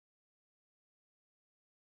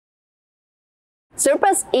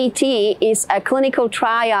SURPASS ET is a clinical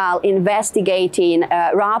trial investigating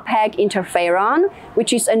Ropeginterferon,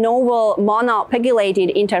 which is a novel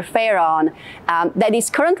monopegylated interferon that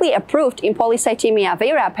is currently approved in polycythemia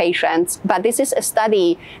vera patients, but this is a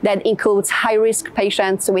study that includes high-risk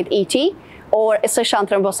patients with ET or essential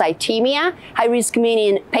thrombocythemia. High risk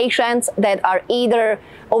meaning patients that are either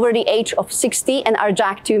over the age of 60 and are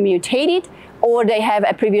JAK2 mutated, or they have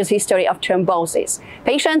a previous history of thrombosis.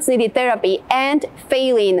 Patients needed therapy and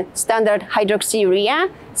failing standard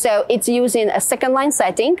hydroxyurea, so it's used in a second-line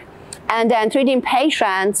setting, and then treating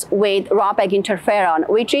patients with Ropeginterferon,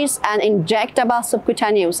 which is an injectable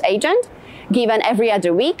subcutaneous agent given every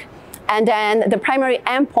other week. And then the primary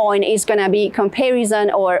endpoint is going to be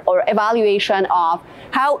comparison or evaluation of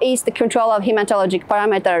how is the control of hematologic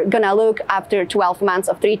parameter going to look after 12 months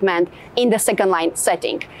of treatment in the second-line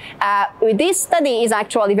setting. This study is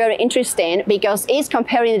actually very interesting because it's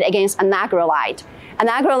comparing it against Anagrelide.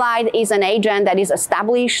 Anagrelide is an agent that is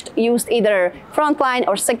established, used either frontline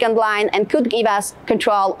or second line, and could give us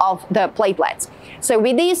control of the platelets. So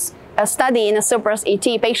with this study in a SURPASS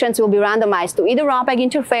ET, patients will be randomized to either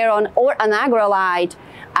Ropeginterferon or Anagrelide,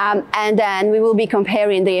 and then we will be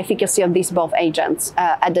comparing the efficacy of these both agents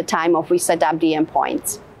at the time of we set up the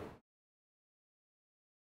endpoints.